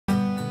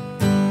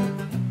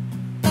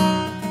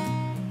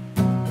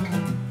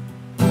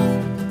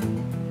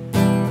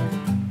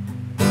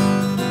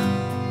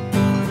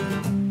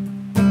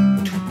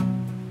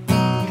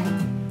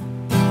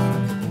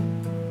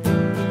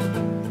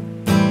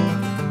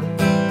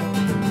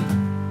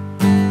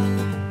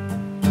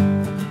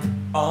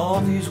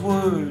these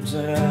words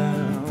that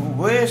I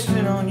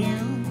wasted on you.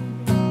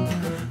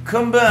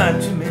 Come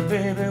back to me,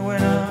 baby,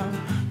 when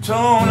I'm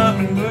torn up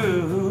and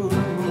blue.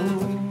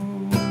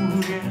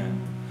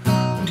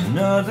 Yeah.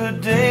 Another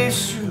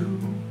day's through,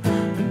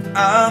 and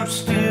I'm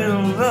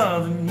still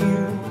loving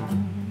you.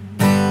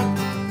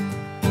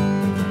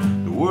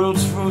 The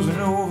world's frozen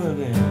over,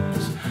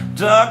 there's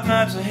dark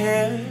nights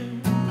ahead.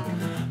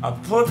 I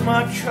put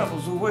my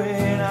troubles away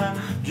and I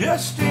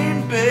just stay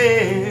in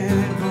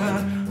bed.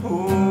 But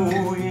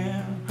oh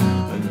yeah,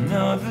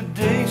 another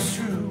day's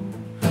through,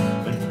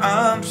 and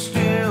I'm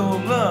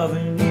still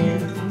loving you.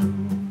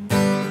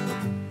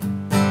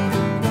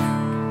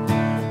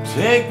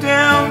 Take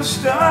down the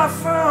star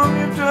from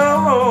your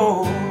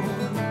door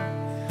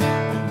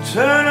and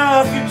turn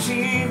off your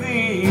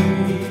TV.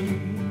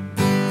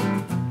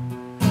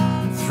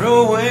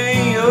 Throw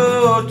away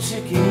your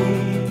ticket.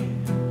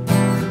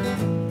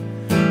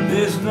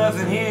 There's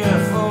nothing here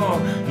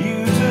for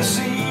you to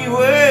see.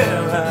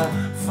 Well, I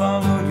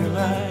followed your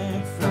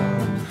light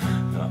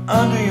from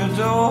under your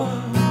door,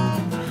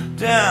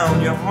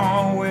 down your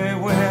hallway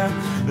where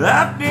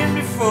I've been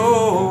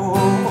before.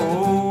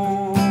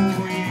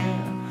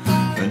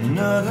 Yeah,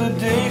 another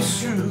day's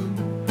through,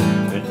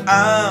 and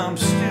I'm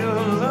still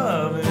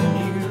loving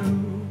you.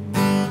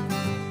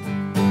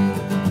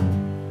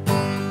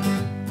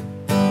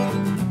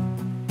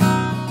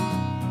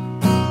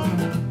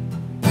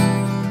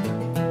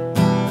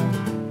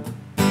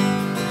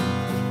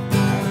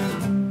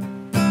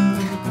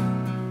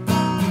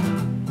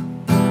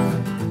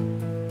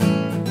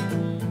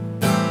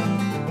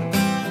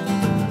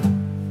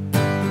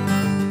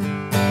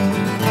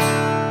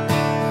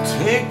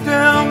 Take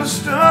down the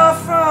star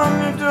from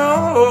your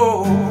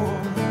door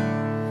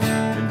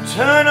and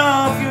turn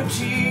off your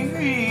TV.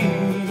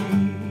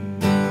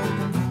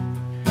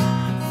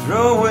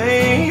 Throw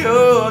away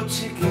your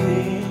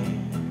ticket,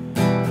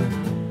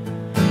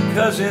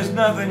 'cause there's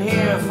nothing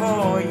here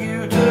for you